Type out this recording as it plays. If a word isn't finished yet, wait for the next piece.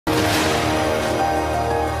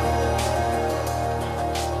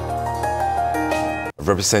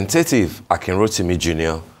Representative Akin Rotimi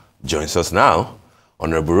Jr. joins us now.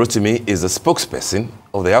 Honorable Rotimi is the spokesperson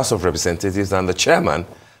of the House of Representatives and the chairman,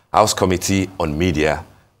 House Committee on Media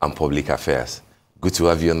and Public Affairs. Good to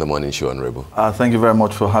have you on the morning show, Honorable. Thank you very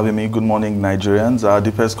much for having me. Good morning, Nigerians. Our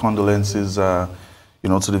deepest condolences, to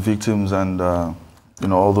the victims and,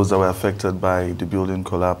 all those that were affected by the building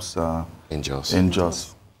collapse in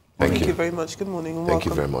Jos. Thank you very much. Good morning and Thank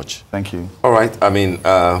welcome. you very much. Thank you. All right. I mean,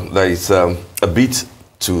 there is a bit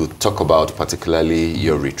to talk about, particularly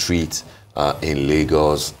your retreat in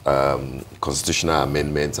Lagos, constitutional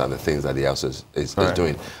amendments and the things that the House is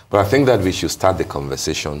doing. But I think that we should start the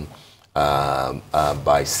conversation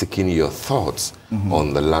by seeking your thoughts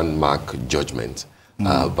on the landmark judgment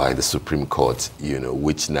by the Supreme Court,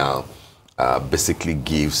 which now basically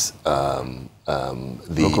gives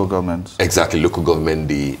the local government. Exactly, local government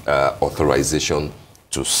the authorization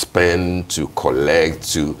to spend, to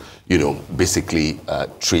collect, to, basically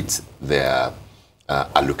treat their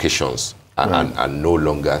allocations and no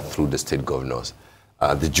longer through the state governors.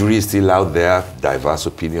 The jury is still out there, diverse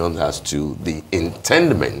opinions as to the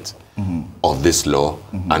intendment of this law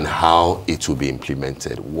and how it will be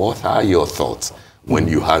implemented. What are your thoughts when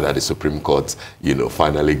you heard that the Supreme Court,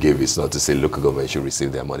 finally gave its nod to say local government should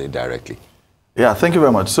receive their money directly? Yeah, thank you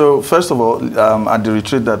very much. So first of all, at the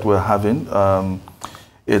retreat that we're having,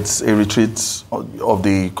 it's a retreat of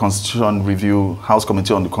the Constitution Review, House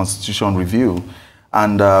Committee on the Constitution Review,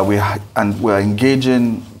 and we're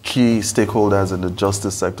engaging key stakeholders in the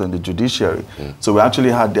justice sector and the judiciary. So we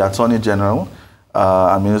actually had the Attorney General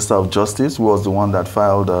and Minister of Justice, who was the one that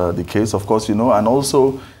filed the case, of course, and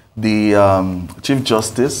also the Chief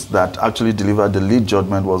Justice that actually delivered the lead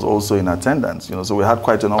judgment was also in attendance. So we had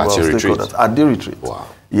quite a number of stakeholders at the retreat. Wow.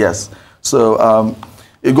 Yes. So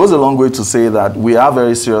it goes a long way to say that we are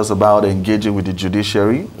very serious about engaging with the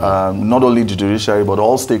judiciary, not only the judiciary, but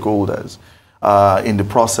all stakeholders in the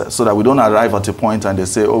process, so that we don't arrive at a point and they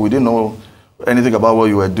say, oh, we didn't know anything about what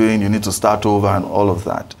you were doing, you need to start over and all of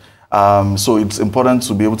that. So it's important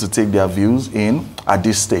to be able to take their views in at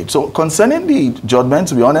this stage. So concerning the judgment,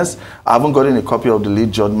 to be honest, I haven't gotten a copy of the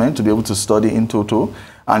lead judgment to be able to study in total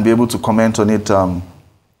and be able to comment on it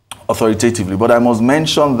authoritatively. But I must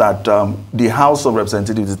mention that the House of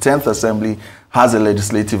Representatives, the 10th Assembly, has a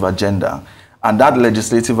legislative agenda. And that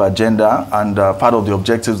legislative agenda and part of the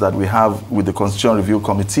objectives that we have with the Constitution Review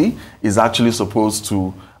Committee is actually supposed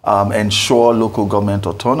to ensure local government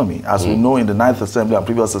autonomy. As we know, in the 9th Assembly and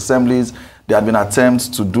previous assemblies, there had been attempts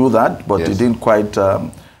to do that, but it didn't quite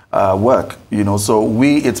work. So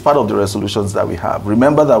it's part of the resolutions that we have.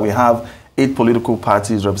 Remember that we have 8 political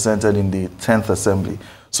parties represented in the 10th Assembly.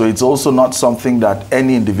 So it's also not something that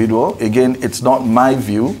any individual, again, it's not my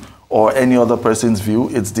view or any other person's view,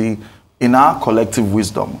 it's in our collective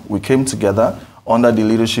wisdom, we came together under the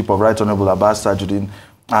leadership of Right Honorable Abbas Tajuddin.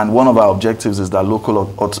 And one of our objectives is that local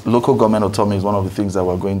government autonomy is one of the things that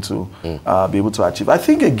we're going to be able to achieve. I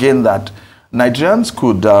think, again, that Nigerians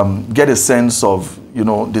could get a sense of,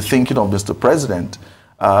 the thinking of Mr. President,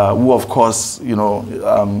 who, of course,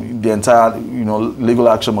 the entire, legal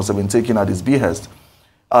action must have been taken at his behest.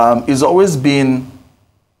 He's always been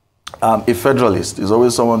a federalist. He's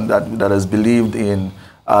always someone that has believed in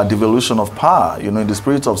devolution of power, in the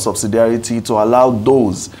spirit of subsidiarity, to allow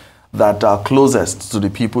those that are closest to the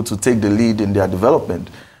people to take the lead in their development.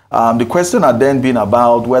 The question had then been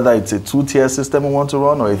about whether it's a 2-tier system we want to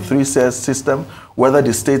run or a 3-tier system, whether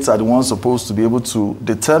the states are the ones supposed to be able to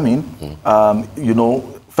determine,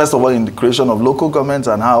 first of all, in the creation of local governments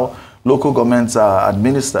and how local governments are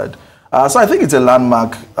administered. So I think it's a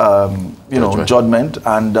landmark, judgment,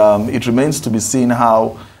 and it remains to be seen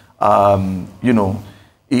how,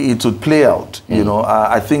 it would play out.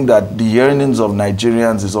 I think that the yearnings of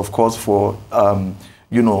Nigerians is, of course, for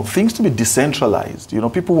things to be decentralized.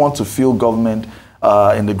 People want to feel government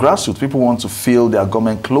in the grassroots. People want to feel their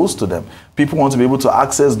government close to them. People want to be able to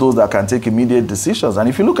access those that can take immediate decisions. And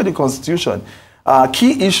if you look at the Constitution,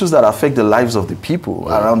 key issues that affect the lives of the people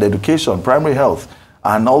around education, primary health,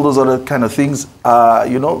 and all those other kind of things are,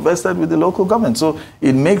 vested with the local government. So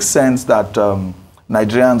it makes sense that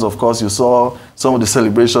Nigerians, of course, you saw some of the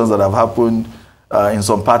celebrations that have happened in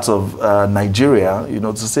some parts of Nigeria,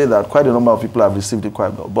 to say that quite a number of people have received it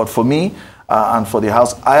quite well. But for me and for the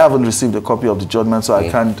House, I haven't received a copy of the judgment, so I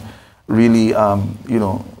can't really,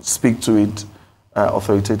 speak to it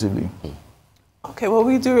authoritatively. Okay, well,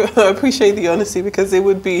 we do appreciate the honesty, because it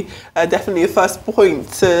would be definitely a first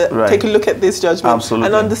point to take a look at this judgment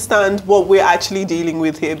and understand what we're actually dealing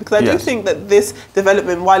with here. Because I do think that this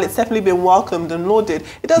development, while it's definitely been welcomed and lauded,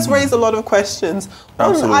 it does raise a lot of questions.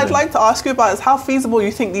 One I'd like to ask you about is how feasible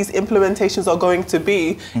you think these implementations are going to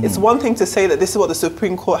be. It's one thing to say that this is what the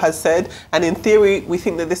Supreme Court has said, and in theory, we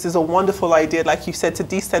think that this is a wonderful idea, like you said, to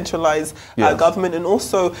decentralize government and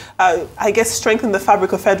also, I guess, strengthen the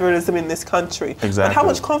fabric of federalism in this country. Exactly. But how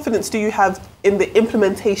much confidence do you have in the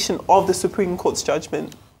implementation of the Supreme Court's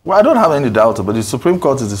judgment? Well, I don't have any doubt, but the Supreme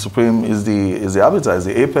Court is the arbiter, is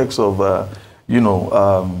the apex of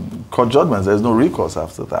court judgments. There's no recourse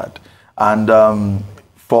after that. And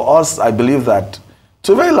for us, I believe that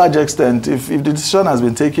to a very large extent, if the decision has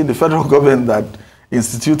been taken, the federal government that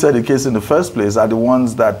instituted the case in the first place are the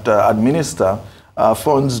ones that administer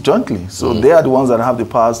funds jointly. So they are the ones that have the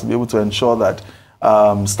powers to be able to ensure that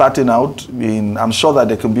starting out, I'm sure that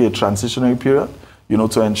there can be a transitionary period,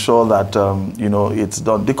 to ensure that, it's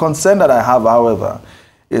done. The concern that I have, however,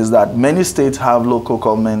 is that many states have local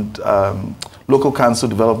government, local council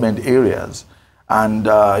development areas. And,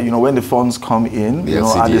 when the funds come in, the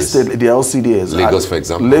LCDs. Lagos, for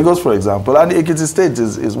example. Lagos, for example. And Ekiti State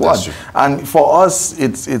is one. And for us,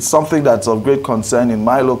 it's something that's of great concern. In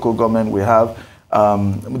my local government, we have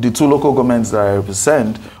the two local governments that I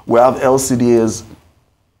represent, we have LCDs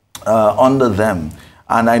under them.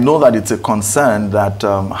 And I know that it's a concern that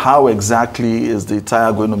how exactly is the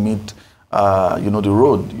tire going to meet, the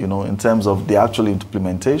road, in terms of the actual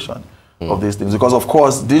implementation of these things. Because, of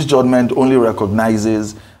course, this judgment only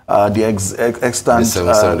recognizes the extant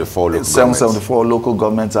 774 local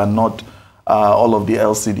governments and not all of the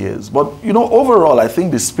LCDs. But, overall, I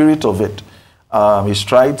think the spirit of it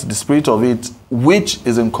is right. The spirit of it, which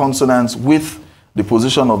is in consonance with the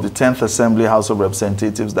position of the 10th Assembly House of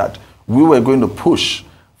Representatives, that we were going to push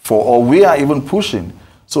for, or we are even pushing.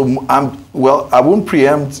 So, I won't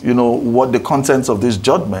preempt, what the contents of this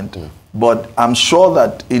judgment, but I'm sure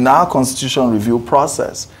that in our constitution review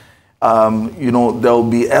process, there will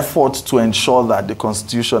be efforts to ensure that the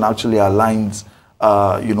Constitution actually aligns,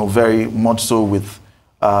 very much so with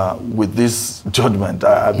this judgment,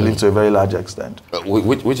 I believe, to a very large extent.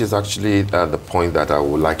 Which is actually the point that I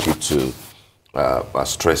would like you to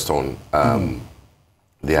stress on,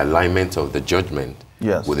 the alignment of the judgment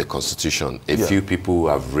with the Constitution. A few people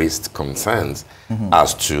have raised concerns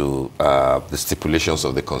as to the stipulations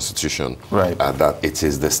of the Constitution, that it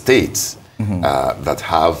is the states that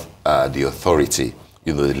have the authority,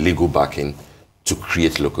 the legal backing to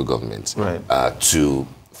create local governments, to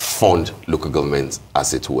fund local governments,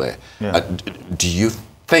 as it were. Do you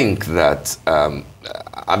think that,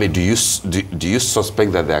 do you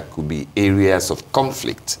suspect that there could be areas of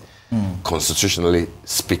conflict, constitutionally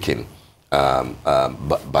speaking,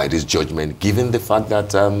 by this judgment, given the fact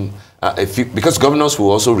that, because governors will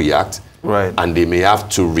also react, and they may have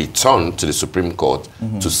to return to the Supreme Court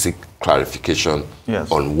to seek clarification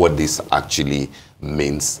on what this actually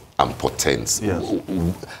means and portends.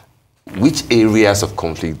 Which areas of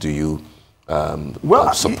conflict do you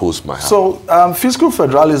suppose might have? So fiscal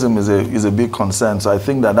federalism is a big concern. So I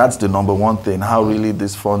think that's the number one thing, how really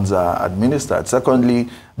these funds are administered. Secondly,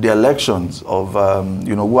 the elections of,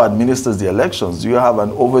 who administers the elections. Do you have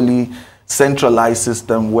an overly centralized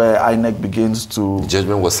system where INEC begins to... The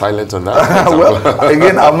judgment was silent on that? Well,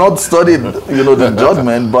 again, I've not studied, the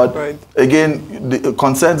judgment, but again, the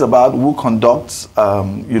concerns about who conducts,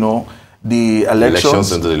 the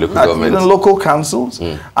elections into the local government, even local councils,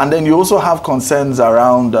 and then you also have concerns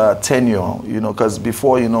around tenure. Because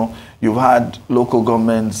before, you've had local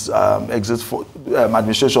governments exist for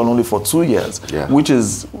administration only for 2 years, which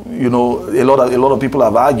is, a lot of people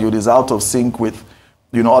have argued is out of sync with,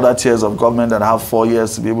 other tiers of government that have 4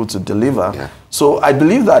 years to be able to deliver. So I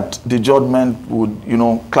believe that the judgment would,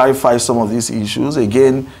 clarify some of these issues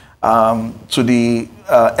again. To the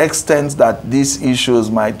extent that these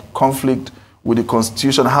issues might conflict with the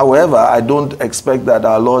Constitution. However, I don't expect that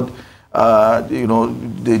our Lord,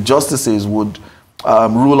 the justices would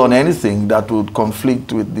rule on anything that would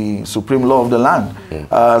conflict with the supreme law of the land.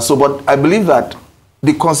 But I believe that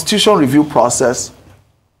the Constitution review process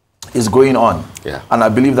is going on. And I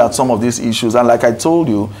believe that some of these issues, and like I told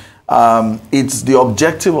you, it's the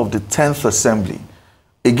objective of the 10th Assembly.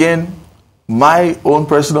 Again, my own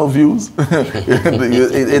personal views,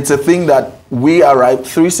 it's a thing that we arrived,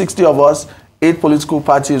 360 of us, 8 political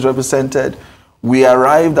parties represented, we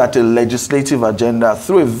arrived at a legislative agenda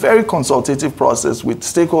through a very consultative process with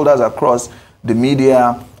stakeholders across the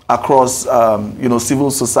media, across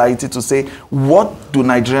civil society, to say, what do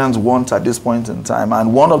Nigerians want at this point in time?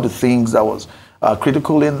 And one of the things that was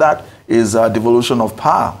critical in that is devolution of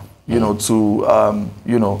power, you know, to,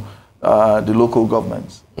 the local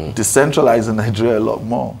governments. Decentralizing Nigeria a lot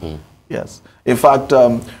more. Yes. In fact,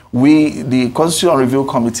 the Constitutional Review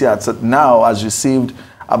Committee now has received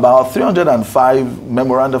about 305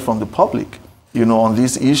 memoranda from the public, you know, on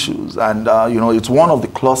these issues. And, you know, it's one of the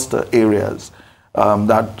cluster areas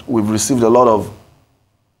that we've received a lot of,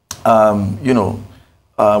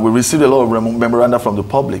 we received a lot of memoranda from the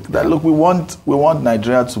public that, look, we want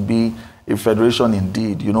Nigeria to be a federation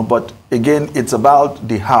indeed, you know, but again, it's about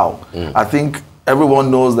the how. I think everyone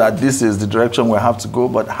knows that this is the direction we have to go,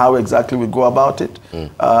 but how exactly we go about it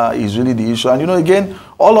is really the issue. And, you know, again,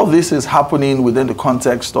 all of this is happening within the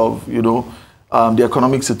context of, you know, the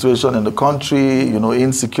economic situation in the country, you know,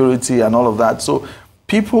 insecurity and all of that. So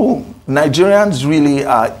Nigerians really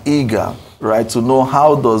are eager, right, to know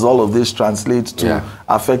how does all of this translate to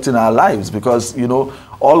affecting our lives, because, you know,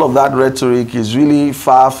 all of that rhetoric is really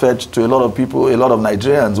far-fetched to a lot of people, a lot of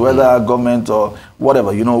Nigerians, whether government or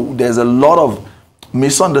whatever. You know, there's a lot of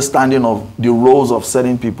misunderstanding of the roles of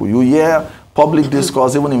certain people. You hear public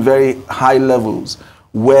discourse, even in very high levels,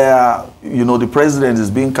 where, you know, the president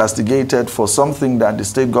is being castigated for something that the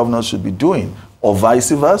state governors should be doing, or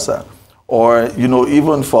vice versa. Or, you know,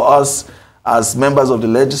 even for us as members of the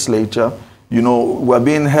legislature, you know, we're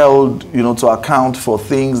being held, you know, to account for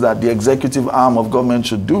things that the executive arm of government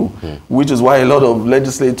should do, which is why a lot of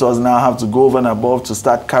legislators now have to go over and above to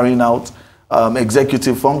start carrying out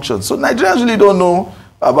executive functions. So Nigerians really don't know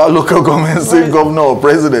about local government, state governor or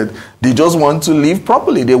president. They just want to live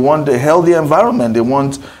properly. They want a healthy environment. They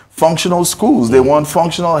want functional schools. They want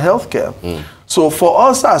functional healthcare. So for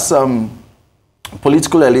us as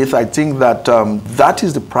political elite, I think that that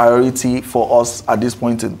is the priority for us at this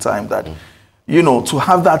point in time, that, you know, to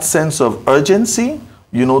have that sense of urgency,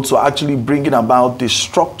 you know, to actually bringing about the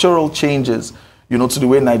structural changes, you know, to the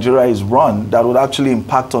way Nigeria is run that would actually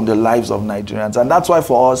impact on the lives of Nigerians. And that's why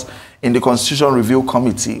for us in the Constitutional Review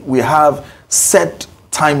Committee, we have set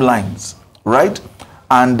timelines, right?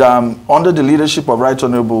 And under the leadership of Right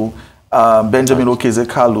Honorable Benjamin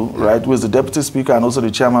Okezekalu, right, who is the Deputy Speaker and also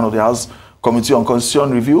the Chairman of the House Committee on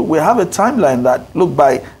Constitutional Review, we have a timeline that, look,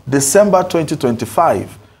 by December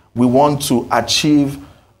 2025, we want to achieve,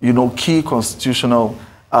 you know, key constitutional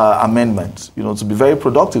amendments, you know, to be very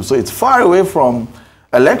productive. So it's far away from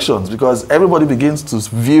elections, because everybody begins to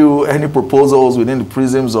view any proposals within the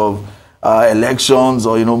prisms of elections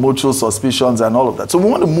or, you know, mutual suspicions and all of that. So we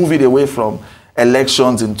want to move it away from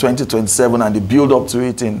elections in 2027 and the build up to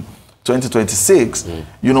it in 2026,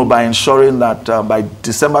 you know, by ensuring that by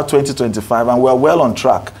December 2025, and we're well on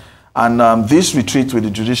track. And this retreat with the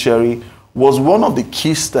judiciary was one of the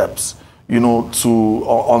key steps, you know,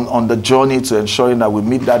 on the journey to ensuring that we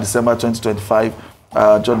meet that December 2025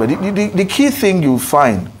 judgment. The key thing you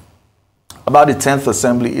find about the 10th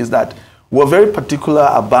Assembly is that we're very particular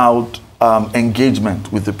about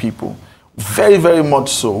engagement with the people. Very, very much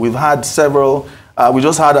so. We've had several, we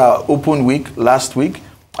just had our open week last week.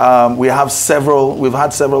 We've had several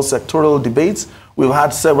sectoral debates. We've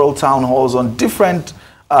had several town halls on different,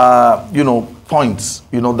 you know, points,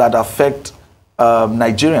 you know, that affect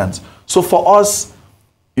Nigerians. So for us,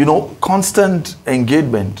 you know, constant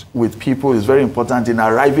engagement with people is very important in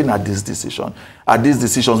arriving at this decision, at these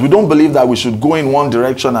decisions. We don't believe that we should go in one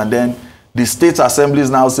direction and then the state assemblies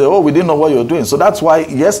now say, oh, we didn't know what you're doing. So that's why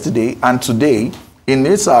yesterday and today in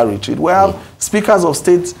this retreat, we have speakers of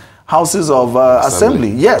state houses of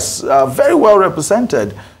assembly. Yes, very well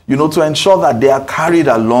represented, you know, to ensure that they are carried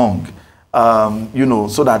along, you know,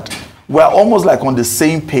 so that we're almost like on the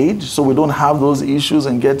same page, so we don't have those issues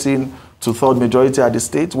and getting to third majority at the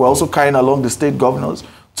state. We're also carrying along the state governors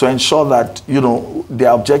to ensure that, you know,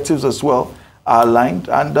 their objectives as well are aligned.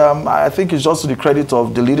 And I think it's just to the credit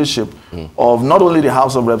of the leadership of not only the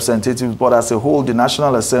House of Representatives, but as a whole, the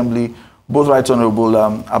National Assembly, both Right Honorable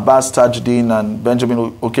Abbas Tajuddin and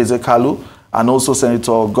Benjamin Okezekalu, and also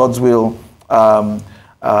Senator Godswill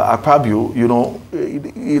Akpabio, you know,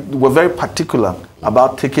 were very particular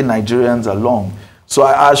about taking Nigerians along. So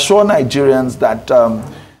I assure Nigerians that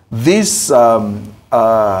this,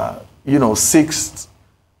 you know, sixth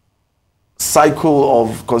cycle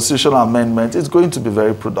of constitutional amendment is going to be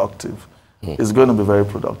very productive. It's going to be very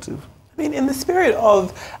productive. I mean, in the spirit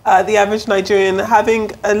of the average Nigerian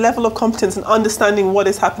having a level of competence and understanding what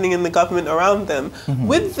is happening in the government around them,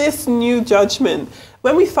 with this new judgment,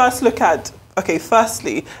 when we first look at, okay,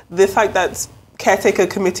 firstly, the fact that caretaker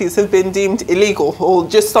committees have been deemed illegal or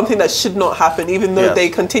just something that should not happen, even though they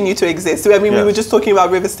continue to exist. So, I mean, we were just talking about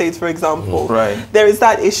River State, for example. There is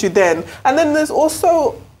that issue then. And then there's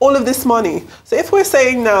also all of this money. So if we're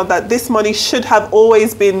saying now that this money should have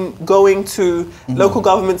always been going to local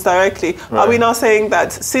governments directly, are we now saying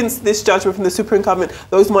that since this judgment from the Supreme Government,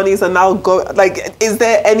 those monies are now is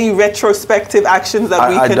there any retrospective actions that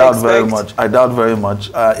we can expect? Very much. I doubt very much.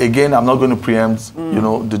 Again, I'm not going to preempt,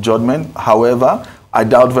 the judgment. However, I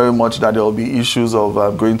doubt very much that there will be issues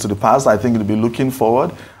of going to the past. I think it'll be looking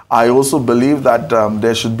forward. I also believe that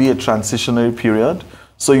there should be a transitionary period,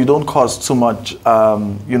 so you don't cause too much,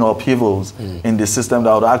 upheavals in the system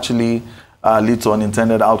that would actually lead to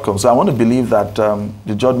unintended outcomes. So I want to believe that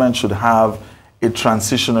the judgment should have a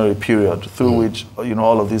transitionary period through which,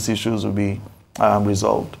 all of these issues will be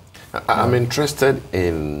resolved. I'm interested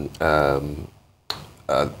in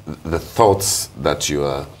the thoughts that you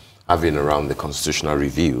are having around the constitutional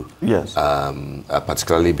review. Yes.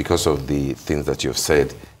 Particularly because of the things that you've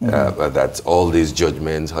said, that all these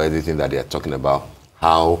judgments, or everything that they are talking about,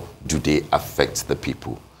 how do they affect the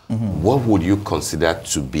people? What would you consider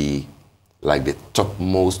to be like the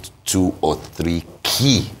topmost 2 or 3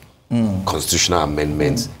 key constitutional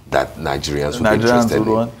amendments that Nigerians would be interested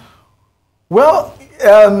in? Well,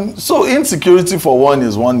 so insecurity for one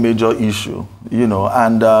is one major issue,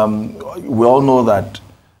 and we all know that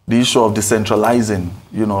the issue of decentralizing,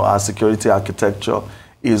 our security architecture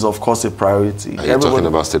is, of course, a priority. Are you talking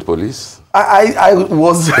about state police? I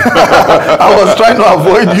was I was trying to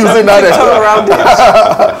avoid using that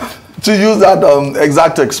to use that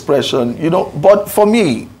exact expression, But for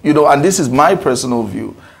me, and this is my personal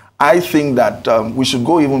view, I think that we should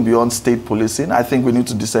go even beyond state policing. I think we need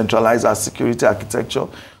to decentralize our security architecture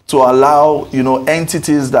to allow,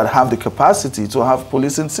 entities that have the capacity to have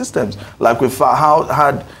policing systems, like we've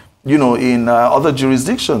had, in other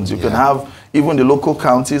jurisdictions. You can have, even the local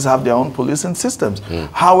counties have their own policing systems.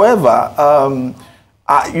 However,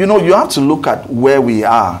 you have to look at where we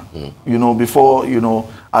are, before,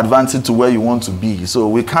 advancing to where you want to be. So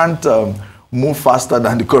we can't move faster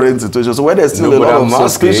than the current situation. So where there's still a lot of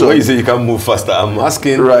suspicion. When you say you can't move faster, I'm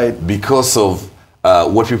asking because of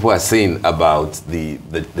what people are saying about the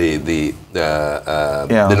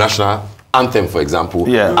national anthem, for example,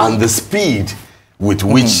 and the speed with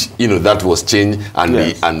which that was changed, and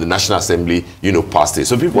the National Assembly passed it.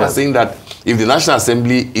 So people are saying that if the National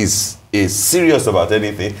Assembly is serious about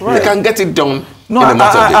anything, they can get it done. No,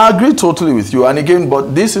 I agree totally with you. And again,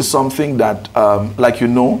 but this is something that,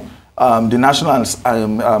 the national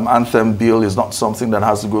anthem bill is not something that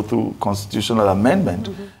has to go through constitutional amendment.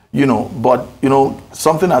 But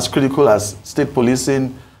something as critical as state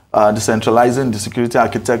policing, decentralizing the security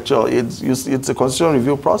architecture, it's a constitutional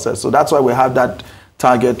review process. So that's why we have that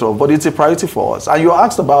target of, but it's a priority for us. And you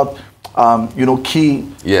asked about, key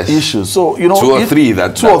issues. So, 2 or 3.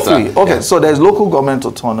 2 or 3. Okay, so there's local government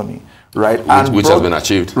autonomy, right? Which has been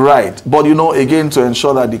achieved. Right. But, again, to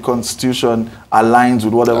ensure that the Constitution aligns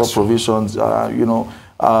with whatever provisions,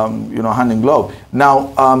 hand in glove.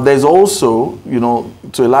 Now, there's also,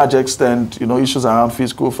 to a large extent, issues around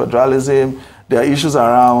fiscal federalism. There are issues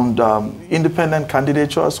around independent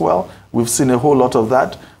candidature as well. We've seen a whole lot of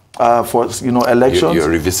that for, elections. You're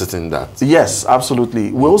revisiting that. Yes,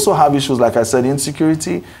 absolutely. We also have issues, like I said,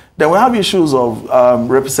 insecurity. Then we have issues of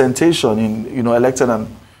representation in, elected and,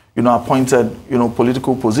 appointed,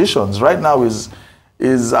 political positions. Right now is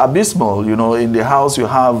abysmal. In the House, you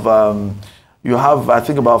have, I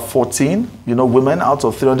think, about 14, women out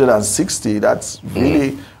of 360. That's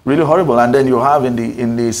really, really horrible. And then you have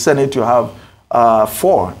in the Senate, you have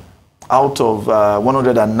 4 out of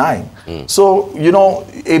 109. So,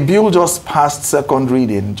 a bill just passed second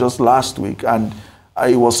reading just last week, and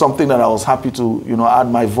it was something that I was happy to, add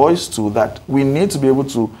my voice to, that we need to be able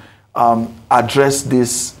to address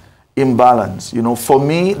this imbalance. For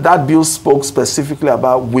me, that bill spoke specifically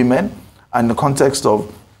about women and the context of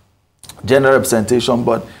gender representation,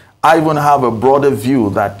 but I even have a broader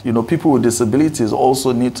view that, people with disabilities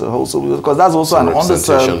also need to because that's also an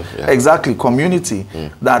underserved, community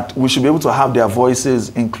that we should be able to have their voices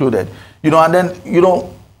included. And then,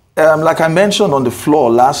 like I mentioned on the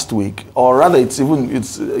floor last week, or rather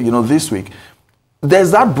this week,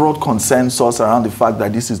 there's that broad consensus around the fact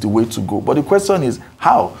that this is the way to go. But the question is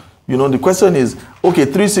how? The question is, okay,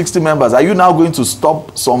 360 members, are you now going to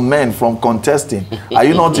stop some men from contesting? Are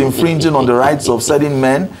you not infringing on the rights of certain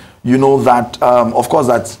men? That, of course,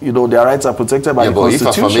 that, their rights are protected by the Constitution.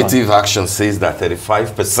 But if affirmative action says that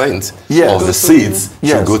 35% of the seats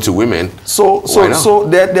should go to women, so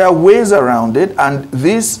there are ways around it, and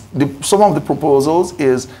some of the proposals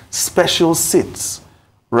is special seats,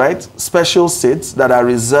 right? Special seats that are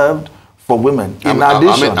reserved for women. In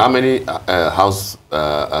addition, how many House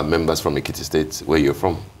members from Ekiti State, where you're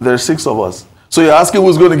from? There are 6 of us. So you're asking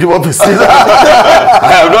who's going to give up his seat? I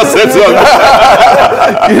have not said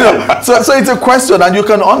so. So it's a question, and you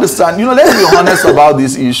can understand. Let's be honest about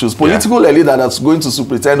these issues. Political elite that is going to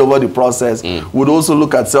superintend over the process would also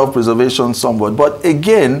look at self-preservation somewhat. But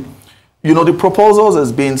again, the proposals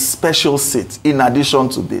has been special seats in addition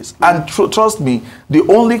to this. And trust me, the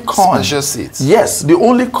only con... Special seats? Yes, the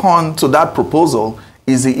only con to that proposal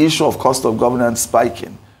is the issue of cost of governance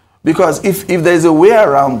spiking. Because if there's a way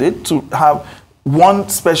around it to have one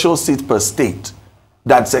special seat per state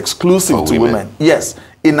that's exclusive to women. Yes.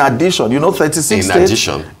 In addition, 36 states. In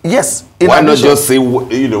addition? Yes. Why not just say,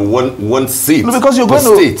 one seat? No, because you're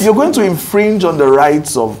going to infringe on the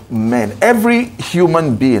rights of men. Every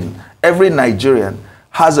human being, every Nigerian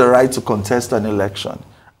has a right to contest an election.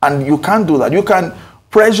 And you can't do that. You can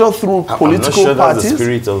pressure through political parties. That's the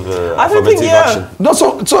spirit of affirmative action. No,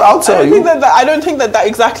 so I'll tell you. I don't think that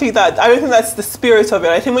exactly that. I don't think that's the spirit of it.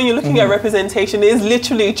 I think when you're looking at representation, it is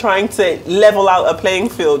literally trying to level out a playing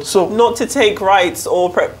field. So not to take rights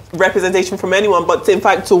or representation from anyone, but in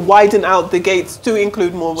fact to widen out the gates to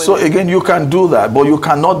include more women. So again, you can do that, but you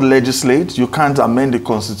cannot legislate. You can't amend the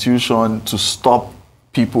constitution to stop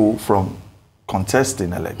people from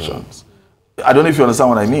contesting elections. I don't know if you understand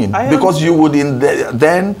what I mean. Because you would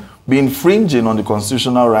then be infringing on the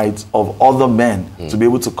constitutional rights of other men to be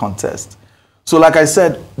able to contest. So like I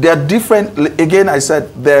said, there are different, again I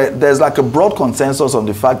said, there's like a broad consensus on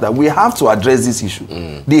the fact that we have to address this issue,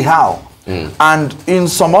 the how. And in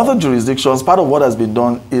some other jurisdictions, part of what has been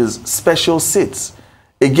done is special seats.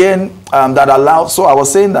 Again, that allow, so I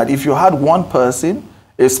was saying that if you had one person,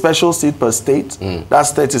 a special seat per state,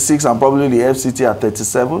 that's 36, and probably the FCT at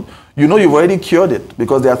 37, you've already cured it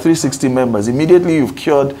because there are 360 members. Immediately you've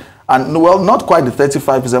cured, and well, not quite the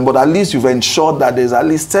 35%, but at least you've ensured that there's at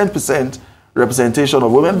least 10% representation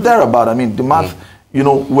of women, thereabout. I mean, the math,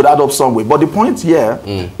 would add up some way. But the point here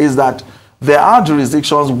is that there are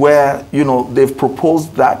jurisdictions where, they've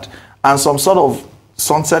proposed that, and some sort of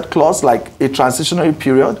sunset clause, like a transitionary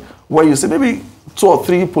period, where you say maybe 2 or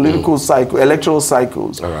 3 political electoral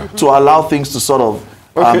cycles to allow things to sort of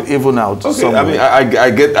even out. Okay, I mean,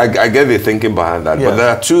 I get the thinking behind that, but there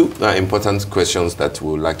are 2 important questions that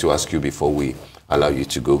we would like to ask you before we allow you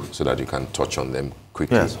to go, so that you can touch on them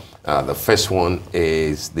quickly. Yes. The first one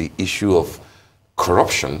is the issue of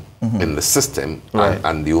corruption in the system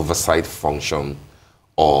and the oversight function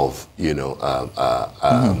of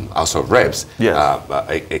House of Reps. Yes.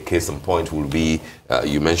 A case in point will be,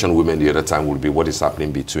 you mentioned women the other time, will be what is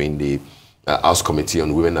happening between the House Committee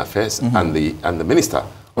on Women Affairs and the Minister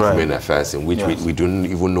of Women Affairs, in which we don't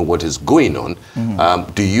even know what is going on.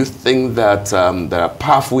 Do you think that there are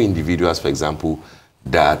powerful individuals, for example,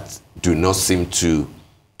 that do not seem to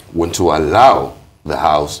want to allow the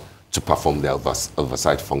House to perform their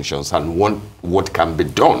oversight functions, and what can be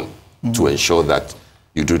done to ensure that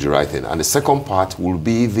you do the right thing? And the second part will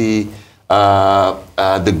be the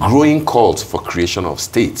growing calls for creation of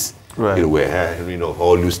states. Right. Where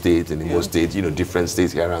all new states and Imo states, different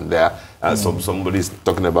states here and there. Somebody's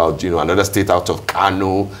talking about another state out of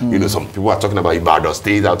Kano. Some people are talking about Ibadan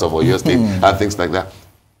state out of Oyo state and things like that.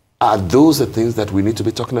 Are those the things that we need to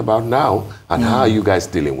be talking about now, and how are you guys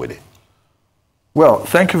dealing with it? Well,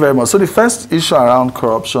 thank you very much. So the first issue around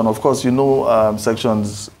corruption, of course,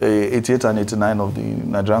 sections 88 and 89 of the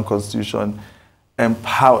Nigerian Constitution,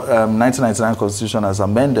 1999 Constitution as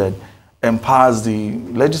amended, empowers the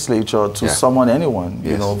legislature to summon anyone,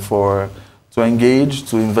 to engage,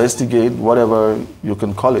 to investigate, whatever you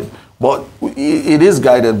can call it. But it is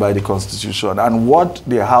guided by the Constitution, and what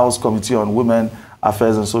the House Committee on Women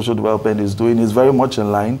Affairs and Social Development is doing is very much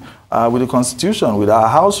in line with the Constitution, with our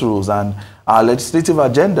House rules and our legislative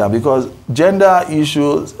agenda, because gender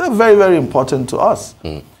issues are very, very important to us.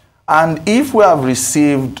 And if we have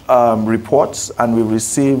received reports and we've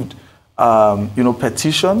received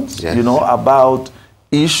petitions, about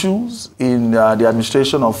issues in the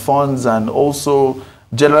administration of funds and also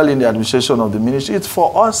generally in the administration of the ministry, it's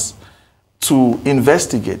for us to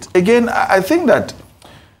investigate. Again, I think that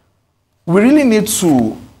we really need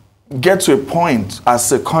to get to a point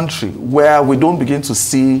as a country where we don't begin to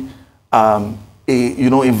see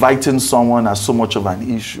inviting someone as so much of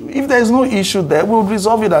an issue. If there is no issue there, we'll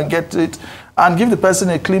resolve it and get it and give the person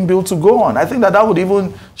a clean bill to go on. I think that would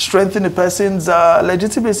even strengthen the person's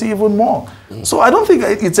legitimacy even more. So I don't think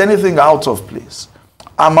it's anything out of place.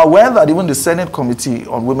 I'm aware that even the Senate Committee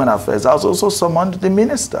on Women Affairs has also summoned the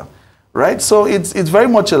minister, right? So it's very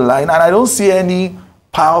much in line, and I don't see any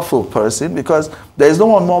powerful person, because there is no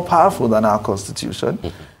one more powerful than our Constitution.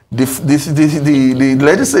 the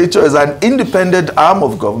legislature is an independent arm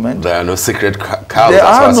of government. There are no sacred cows. There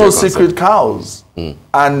are no sacred cows,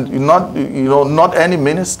 and not any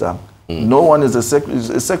minister. No one is a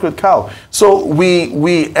sacred cow. So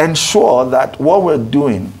we ensure that what we're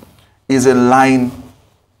doing is in line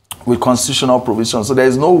with constitutional provisions. So there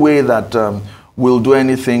is no way that we'll do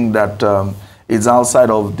anything that is outside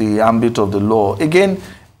of the ambit of the law. Again,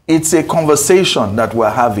 it's a conversation that we're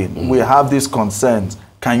having. We have these concerns.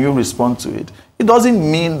 Can you respond to it? It doesn't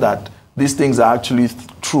mean that these things are actually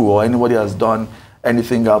true or anybody has done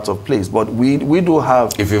anything out of place. But we do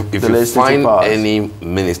have if you find powers. Any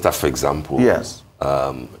minister, for example, yes,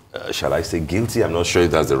 shall I say guilty? I'm not sure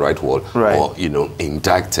if that's the right word. Right. Or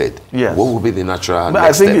indicted. Yes. What would be the natural next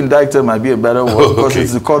I think step? Indicted might be a better word because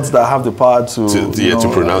it's the courts that have the power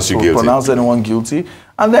to pronounce you guilty. Pronounce anyone guilty.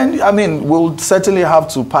 And then, I mean, we'll certainly have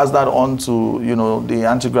to pass that on to, the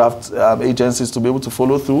anti-graft agencies to be able to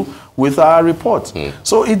follow through with our report.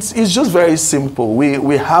 So it's just very simple.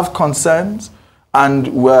 We have concerns, and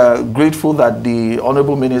we're grateful that the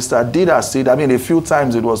Honorable Minister did accede. I mean, a few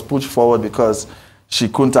times it was pushed forward because she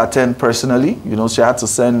couldn't attend personally. She had to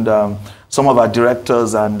send some of our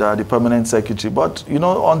directors and the permanent secretary. But,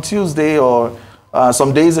 on Tuesday or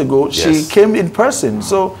some days ago, she came in person.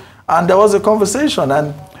 So. And there was a conversation,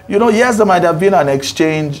 and yes, there might have been an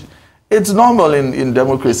exchange. It's normal in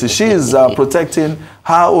democracy. She is protecting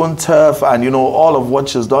her own turf and all of what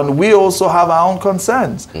she's done. We also have our own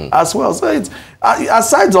concerns as well. So it's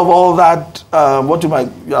aside of all that, what you might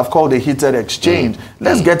have called a heated exchange.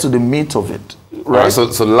 Let's get to the meat of it. Right. So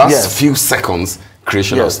last few seconds.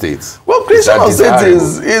 Creation of states. Well, creation of states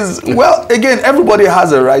is well, again, everybody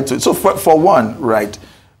has a right to it. So for one, right.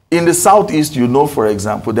 In the Southeast, for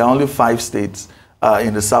example, there are only 5 states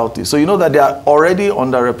in the Southeast. So you know that they are already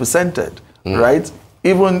underrepresented, right?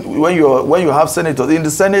 Even when you have senators in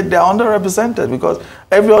the Senate, they are underrepresented because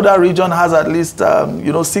every other region has at least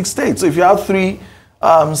 6 states. So if you have 3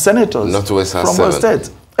 senators from a state,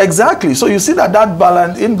 exactly. So you see that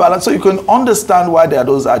imbalance. So you can understand why there are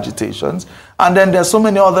those agitations. And then there's so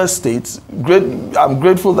many other states. I'm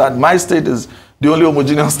grateful that my state is the only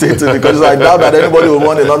homogeneous state in the country. I doubt that anybody will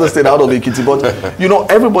want another state out of Ekiti. But,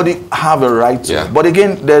 everybody have a right to it. But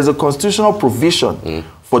again, there's a constitutional provision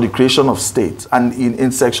for the creation of states. And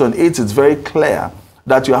in Section 8, it's very clear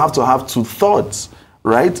that you have to have 2/3,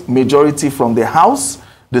 right? Majority from the House,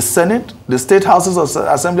 the Senate, the state houses of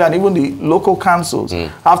assembly, and even the local councils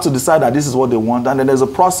have to decide that this is what they want. And then there's a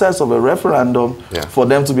process of a referendum for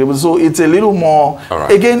them to be able to. So it's a little more,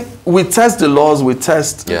 again, we test the laws, we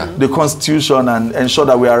test the Constitution and ensure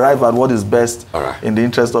that we arrive at what is best in the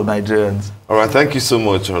interest of Nigerians. All right, thank you so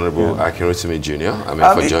much, Honorable Akin Rotimi Jr.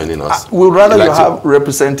 For joining us. We'd rather you have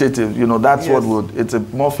representative, that's what it's a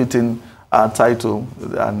more fitting title.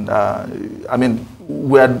 And I mean,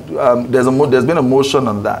 there's been a motion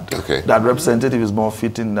on that. That representative is more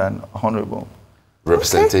fitting than honorable.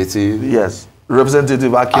 Representative? Yes.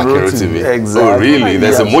 Representative Akin Rotimi. Exactly. Oh, really?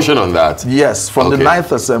 There's a motion on that? Yes, from the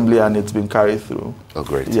 9th Assembly, and it's been carried through. Oh,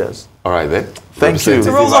 great. Yes. All right, then. Thank you. It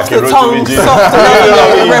rolls off the tongue. You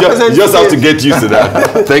just have to get used to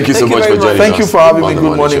that. Thank you so much for joining us. Thank you for having me.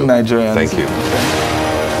 Good morning, Nigerians. Thank you.